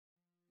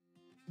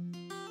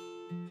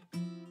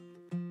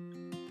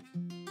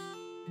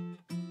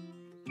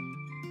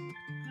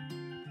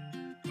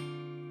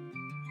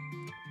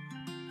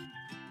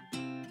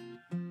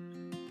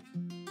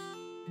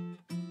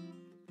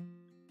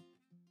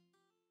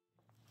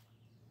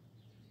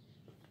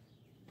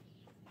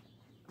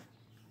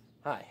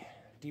Hi,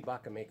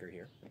 DBaca Maker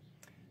here,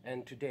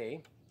 and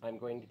today I'm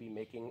going to be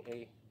making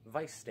a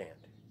vise stand.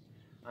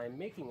 I'm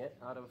making it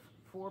out of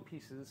 4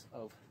 pieces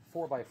of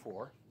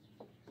 4x4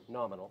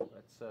 nominal,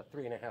 that's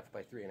 3.5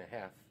 by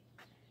 3.5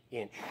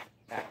 inch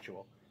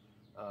actual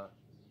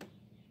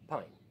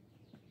pine.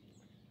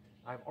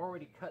 I've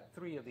already cut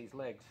 3 of these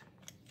legs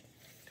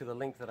to the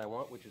length that I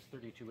want, which is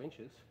 32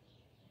 inches,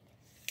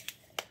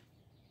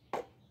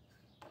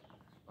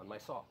 on my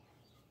saw.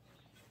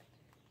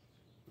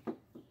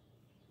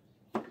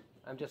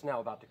 I'm just now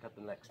about to cut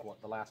the next one,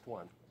 the last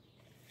one.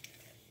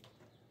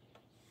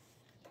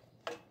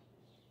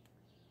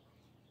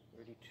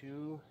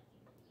 32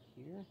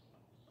 here.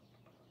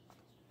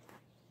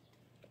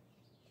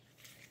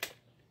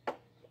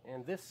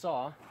 And this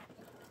saw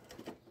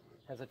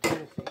has a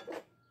tendency,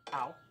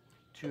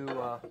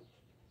 to,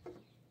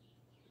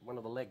 one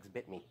of the legs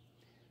bit me,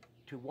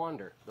 to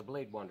wander. The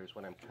blade wanders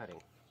when I'm cutting.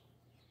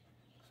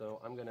 So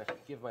I'm going to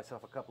give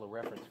myself a couple of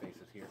reference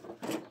faces here,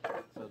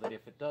 so that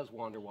if it does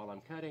wander while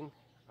I'm cutting,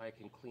 I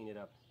can clean it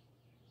up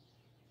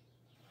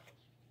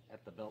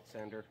at the belt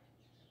sander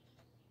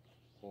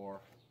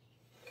or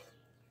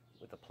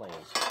with a plane.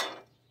 So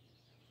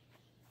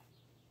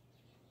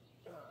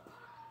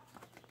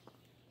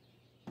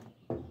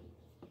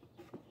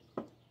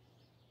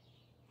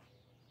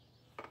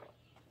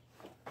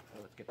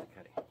let's get to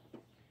cutting.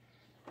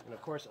 And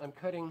of course I'm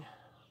cutting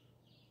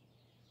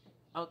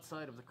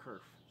outside of the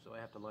kerf, so I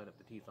have to line up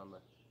the teeth on the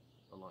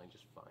line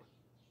just fine.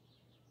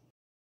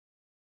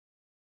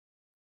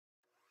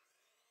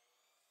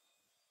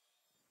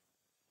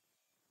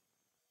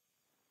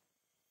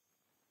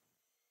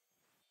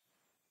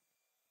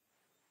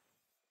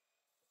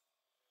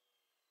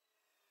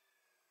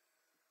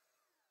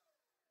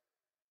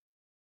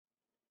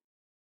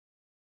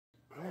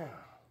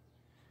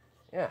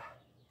 Yeah,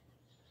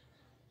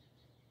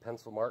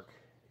 pencil mark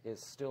is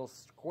still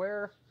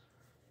square,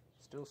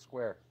 still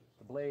square.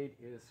 The blade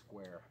is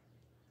square.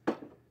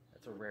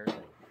 That's a rare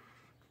thing.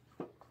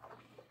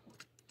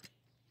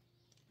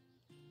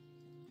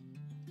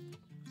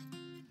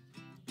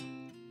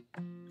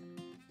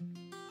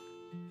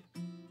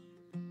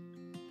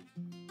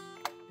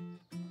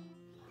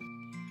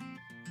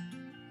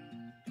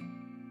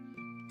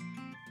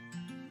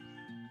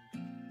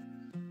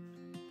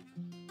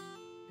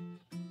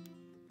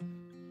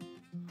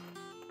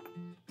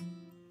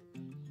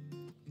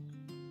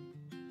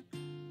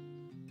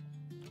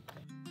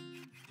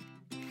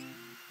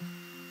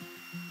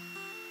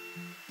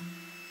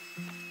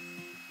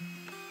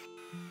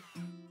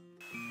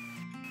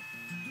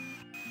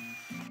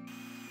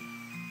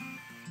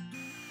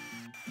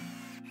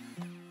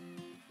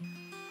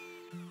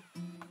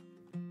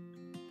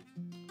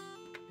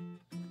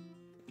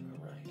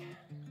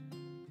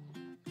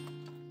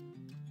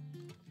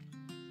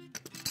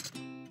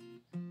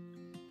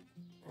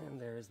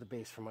 There is the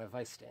base for my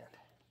vise stand,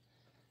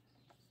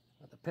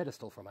 the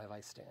pedestal for my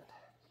vise stand.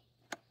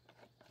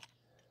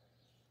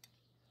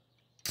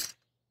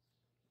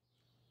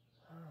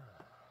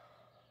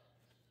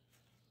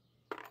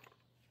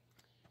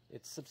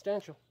 It's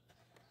substantial.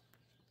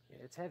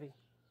 It's heavy,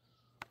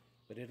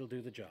 but it'll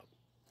do the job.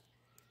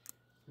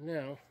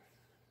 Now,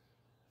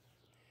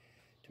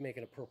 to make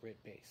an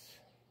appropriate base.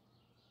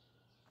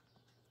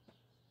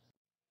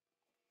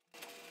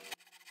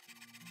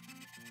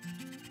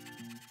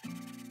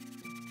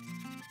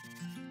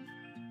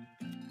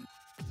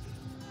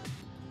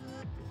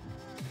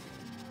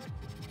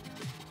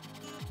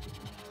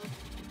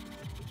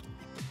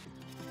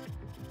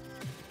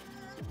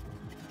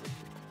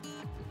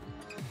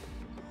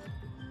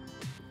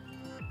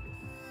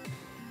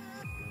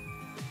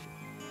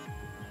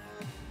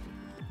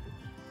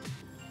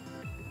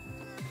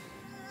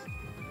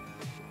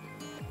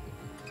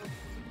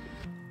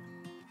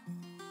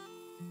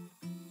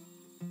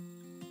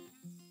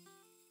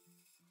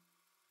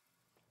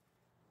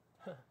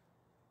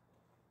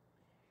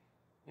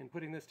 In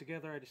putting this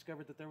together, I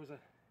discovered that there was a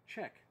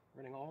check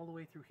running all the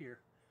way through here.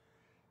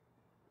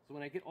 So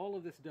when I get all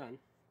of this done,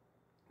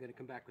 I'm going to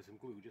come back with some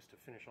glue just to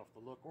finish off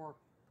the look, or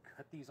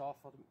cut these off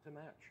to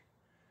match.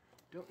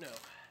 Don't know.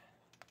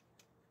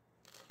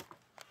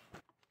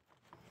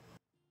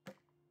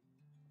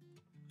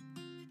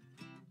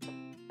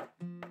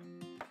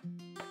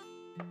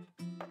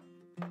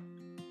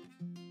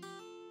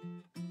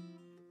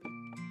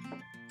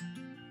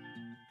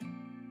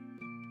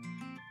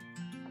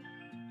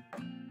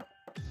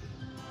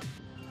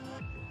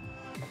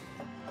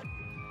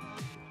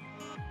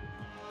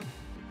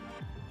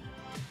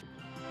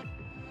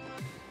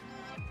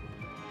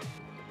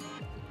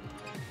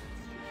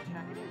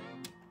 Tack it in.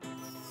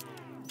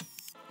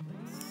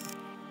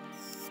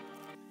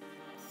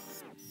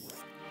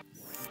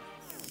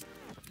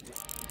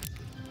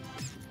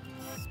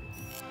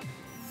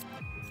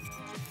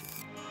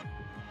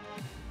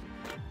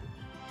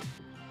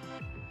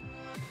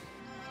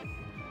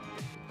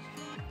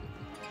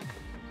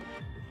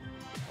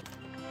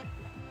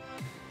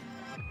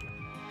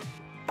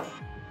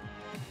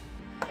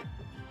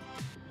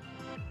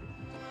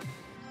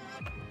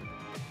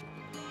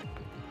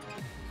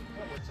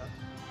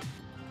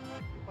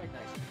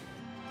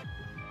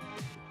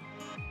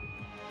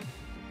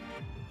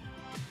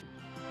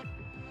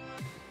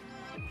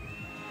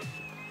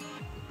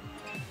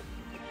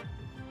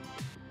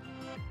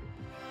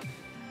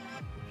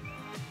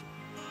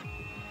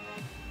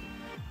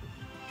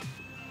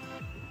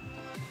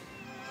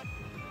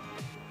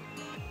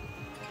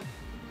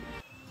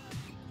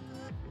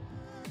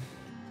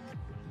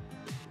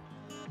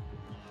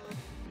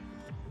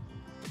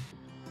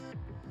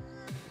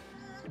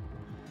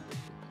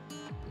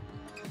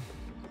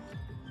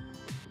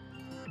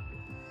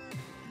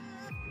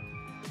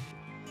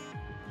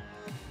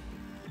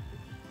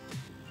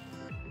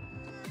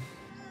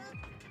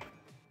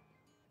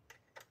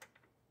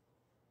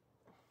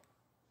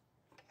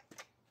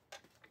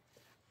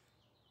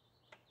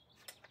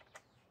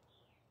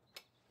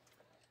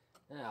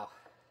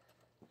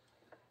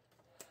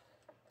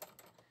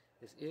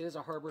 This is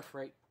a Harbor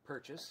Freight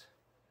purchase,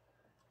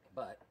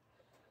 but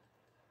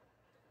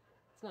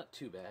it's not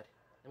too bad.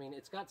 I mean,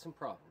 it's got some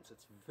problems.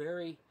 It's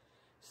very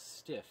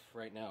stiff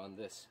right now in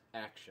this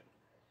action.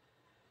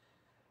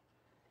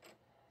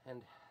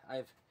 And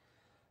I've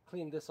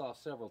cleaned this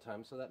off several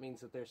times, so that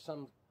means that there's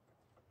some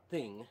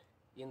thing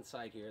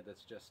inside here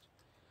that's just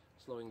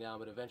slowing down,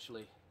 but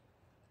eventually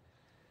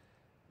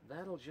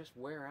that'll just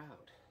wear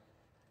out.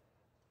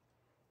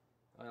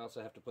 I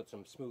also have to put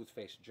some smooth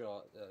faced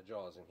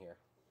jaws in here.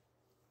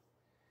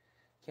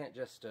 Can't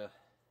just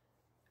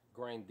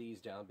grind these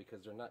down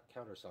because they're not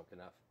countersunk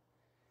enough.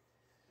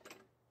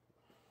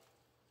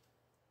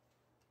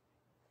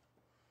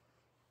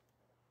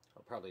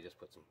 I'll probably just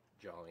put some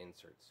jaw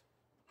inserts.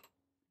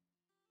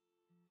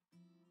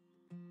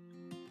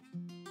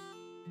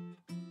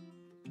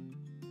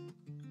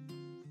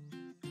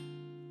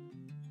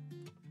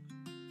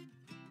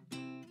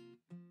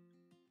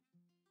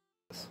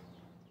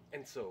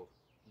 And so,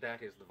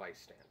 that is the Vise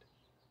stand.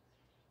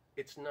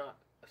 It's not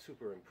a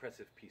super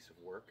impressive piece of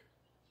work.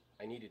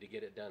 I needed to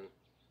get it done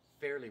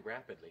fairly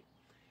rapidly.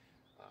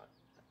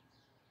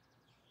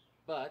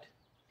 But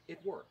it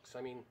works.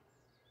 I mean,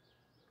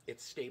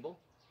 it's stable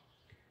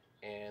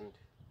and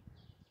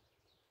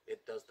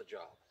it does the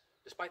job.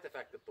 Despite the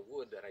fact that the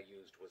wood that I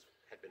used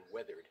had been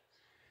weathered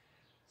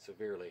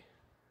severely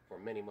for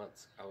many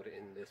months out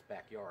in this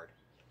backyard.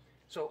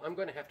 So I'm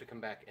going to have to come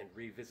back and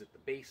revisit the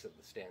base of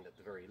the stand at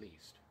the very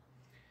least,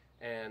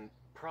 and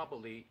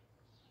probably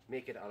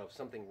make it out of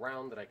something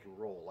round that I can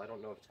roll. I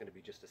don't know if it's going to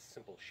be just a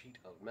simple sheet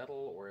of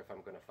metal or if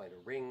I'm going to find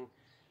a ring,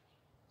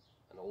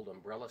 an old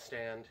umbrella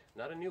stand,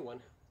 not a new one,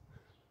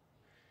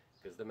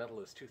 because the metal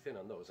is too thin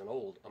on those, an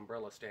old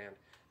umbrella stand,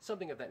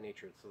 something of that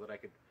nature, so that I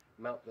could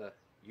mount the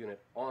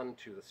unit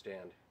onto the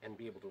stand and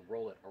be able to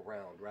roll it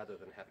around rather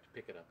than have to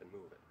pick it up and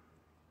move it.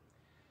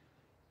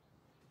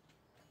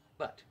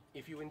 But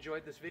if you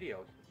enjoyed this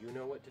video, you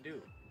know what to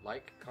do.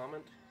 Like,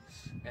 comment,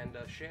 and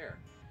share.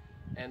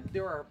 And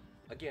there are,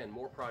 again,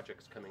 more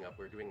projects coming up.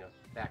 We're doing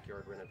a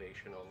backyard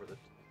renovation over the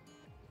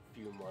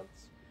few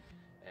months.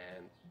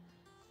 And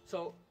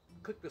so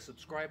click the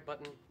subscribe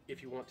button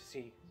if you want to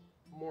see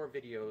more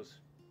videos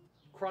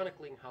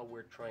chronicling how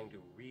we're trying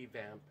to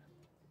revamp,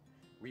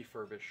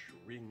 refurbish,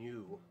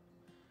 renew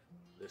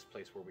this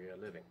place where we are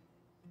living.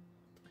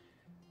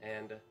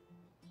 And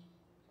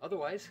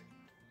otherwise,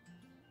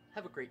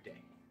 have a great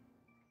day.